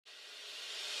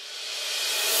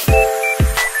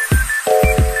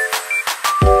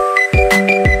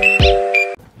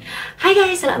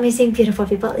amazing, beautiful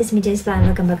people. It's me, Jess, and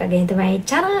welcome back again to my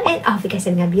channel. And I hope you guys are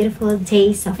having a beautiful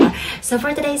day so far. So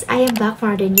for today's, I am back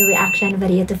for the new reaction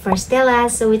video to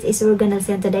Forestella. So it is we're gonna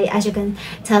send today, as you can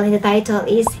tell in the title,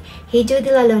 is Hijo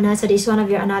De La Luna. So this is one of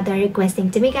your another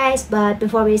requesting to me, guys. But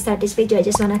before we start this video, I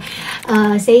just wanna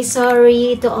say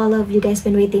sorry to all of you guys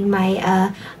been waiting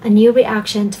my a new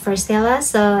reaction to Forestella.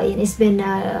 So it's been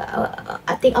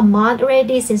I think a month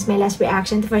already since my last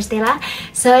reaction to Forestella.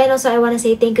 So and also I want to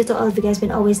say thank you to all of you guys been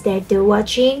always there to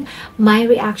watching my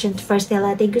reaction to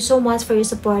Forestella. Thank you so much for your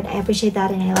support. I appreciate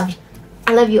that, and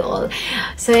I love you all.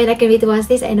 So I can't wait to watch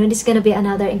this. I know this is gonna be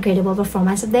another incredible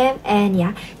performance of them. And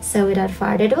yeah, so without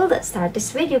further ado, let's start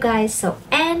this video, guys. So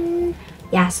and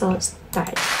yeah, so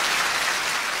start.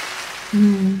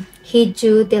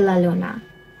 Hijo De La Luna.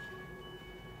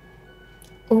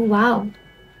 Oh wow,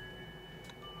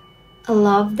 I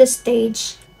love the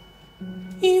stage.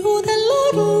 Hijo de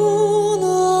la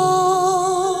luna,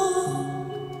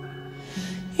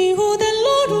 hijo de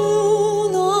la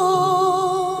luna,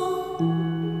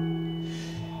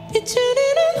 빛을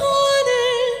잃은 하늘,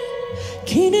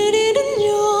 길을 잃은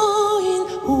여인,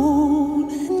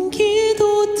 오랜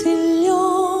기도 들려,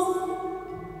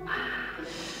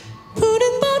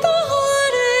 푸른 바다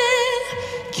아래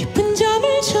깊은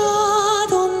잠을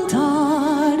자던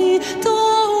달이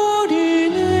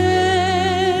떠오르네.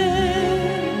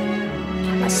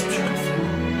 That's beautiful.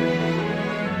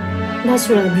 That's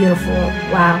really beautiful.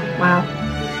 Wow, wow.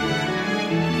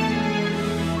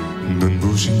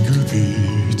 눈부신 그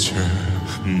빛에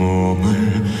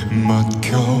몸을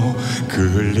맡겨 그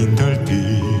흘린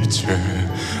달빛에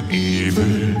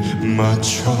입을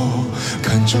맞춰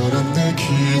간절한 내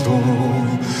기도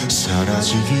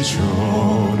사라지기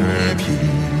전에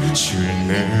빛을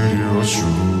내려줘.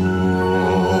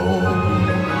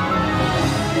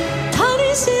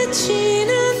 달이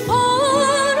스치는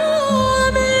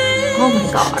바람에 Oh my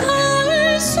god.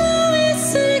 닿을 수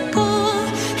있을까.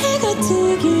 해가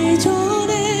뜨기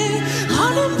전에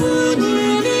하는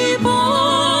분위기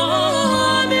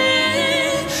밤에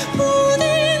부디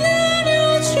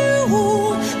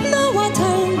내려주오 나와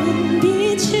닮은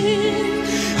빛을.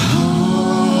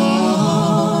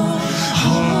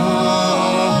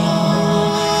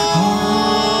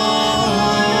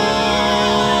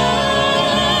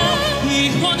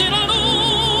 Hijo de la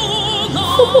luna.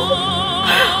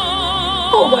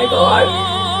 Oh my god.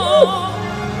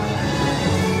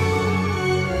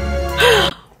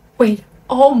 Wait,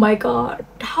 oh my god,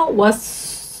 that was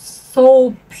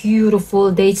so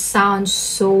beautiful. They sound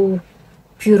so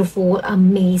beautiful,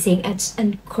 amazing, it's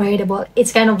incredible.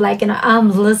 It's kind of like, you know, I'm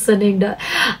listening the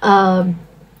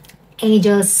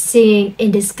angels singing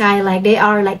in the sky, like they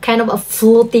are like kind of a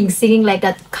floating singing like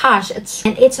that. Gosh,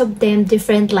 and each of them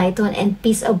different light tone and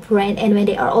piece of brain, and when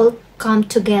they are all come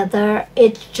together,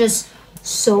 it's just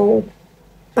so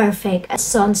perfect. It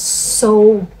sounds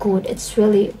so good. It's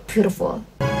really beautiful.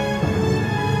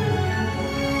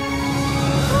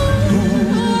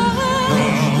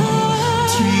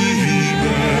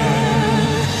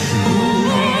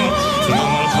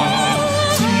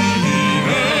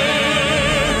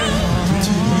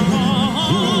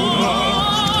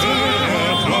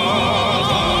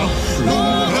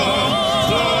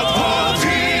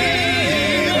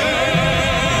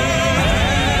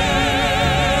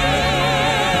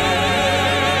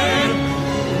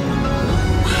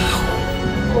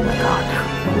 Oh my god.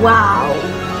 Wow.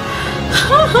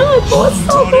 It was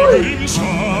so good.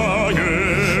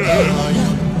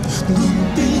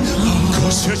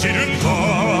 거세지는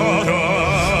바람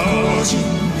꺼진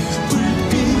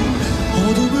불빛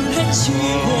어둠을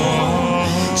헤치고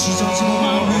찢어진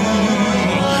마음은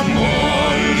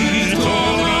멀리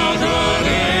떠나가네.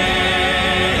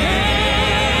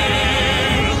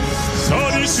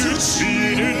 달이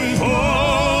스치는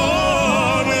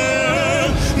밤에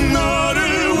나를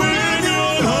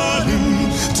외면하는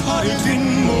달의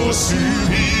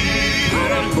뒷모습이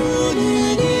바람부는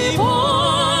이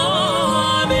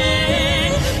밤에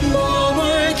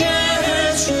머물게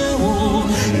해주오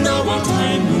나와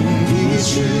닮은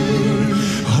빛을.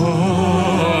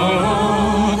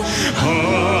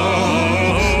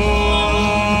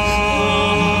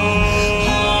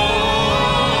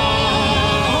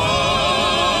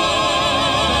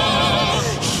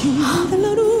 Hijo de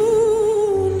la luna.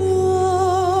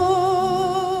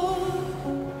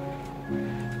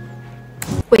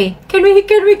 Wait, can we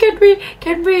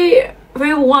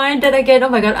rewind that again? Oh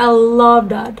my god, I love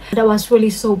that. That was really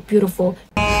so beautiful.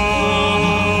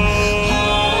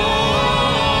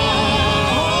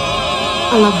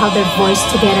 I love how their voice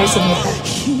together sing like that.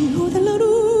 Hijo de la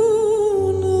luna.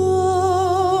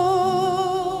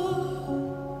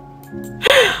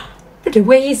 the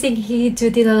way he sing Hijo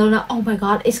De La Luna, oh my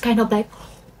god, it's kind of like,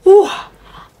 whew,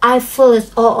 I feel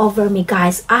it all over me,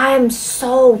 guys. I'm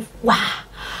so, wow,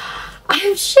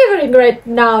 I'm shivering right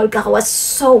now. That was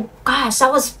so, gosh,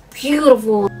 that was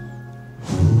beautiful.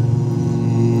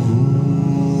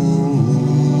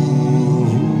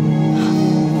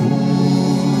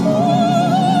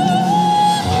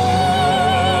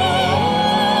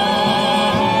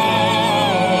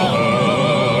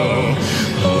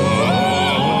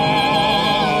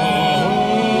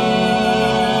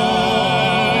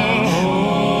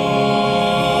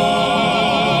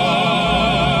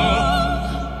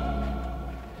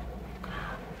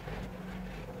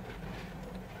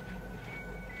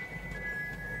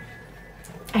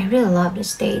 I really love the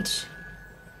stage.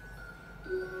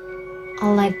 I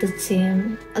like the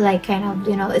theme. Like, kind of,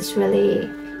 you know, it's really...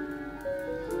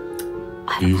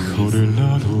 Hijo de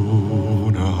la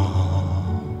luna,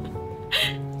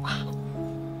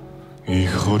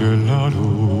 hijo de la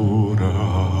luna.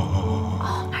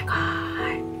 Oh my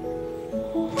god.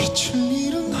 빛을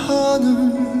잃은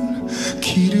하늘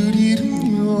길을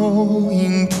잃은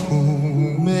여인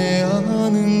품에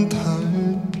안은 달빛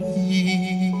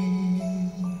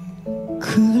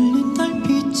그 흘린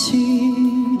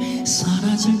달빛이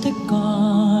사라질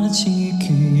때까지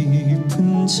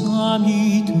깊은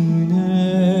잠이 드네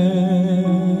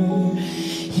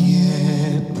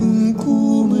예쁜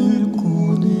꿈을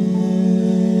꾸네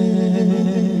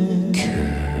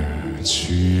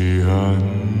깨지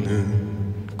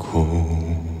않는 꿈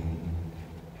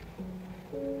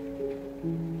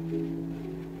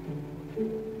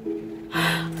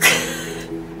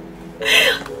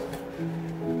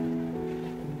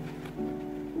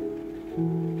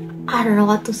I don't know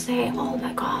what to say. Oh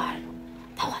my god.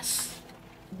 That was...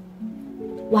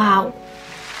 wow.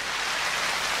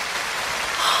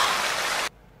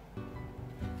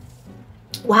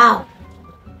 Wow.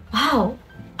 Wow.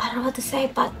 I don't know what to say,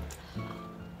 but...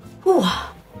 whew.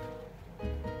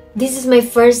 This is my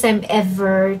first time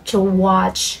ever to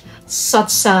watch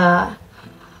such a...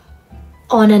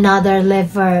 on another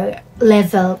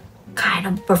level kind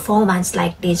of performance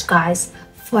like this, guys.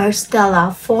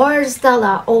 Forestella,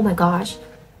 oh my gosh,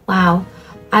 wow,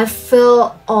 I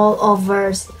feel all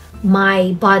over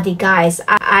my body, guys.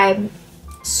 I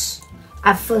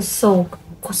feel so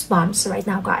goosebumps right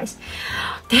now, guys.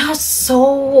 They are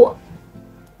so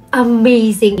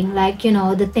amazing, like, you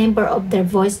know, the timbre of their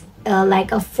voice,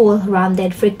 like a full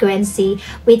rounded frequency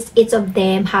which each of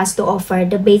them has to offer.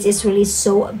 The bass is really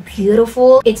so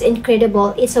beautiful, it's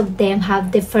incredible. Each of them have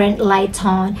different light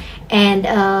tone and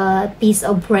piece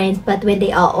of range, but when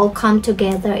they all come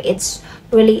together, it's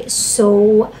really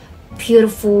so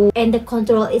beautiful, and the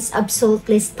control is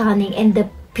absolutely stunning, and the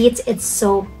pitch is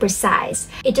so precise.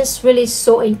 It just really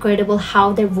so incredible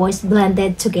how their voice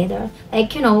blended together.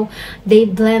 Like, you know, they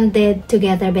blended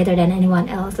together better than anyone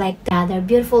else. Like, their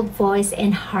beautiful voice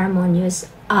and harmonious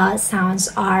sounds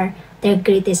are their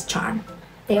greatest charm.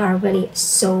 They are really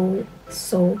so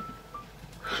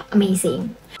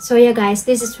amazing. So yeah, guys,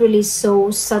 this is really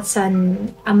such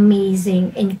an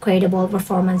amazing, incredible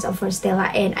performance of Forestella,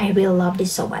 and I really love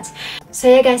this so much. So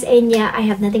yeah, guys, and yeah, I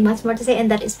have nothing much more to say, and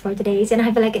that is for today's. And I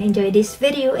hope you like and enjoy this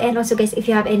video. And also, guys, if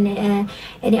you have any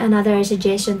another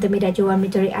suggestion to me that you want me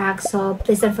to react, so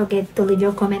please don't forget to leave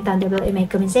your comment down below in my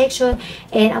comment section,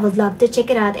 and I would love to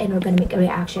check it out, and we're gonna make a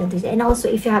reaction to this. And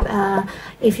also, if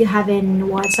you haven't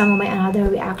watched some of my another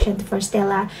reaction to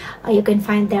Forestella, you can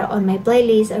find there on my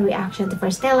playlist a reaction to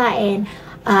Forestella, and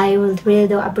I would really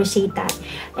do appreciate that.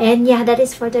 And yeah, that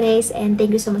is for today's, and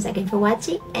thank you so much again for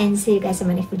watching, and see you guys in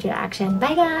my next video reaction.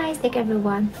 Bye guys, take care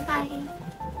everyone, bye.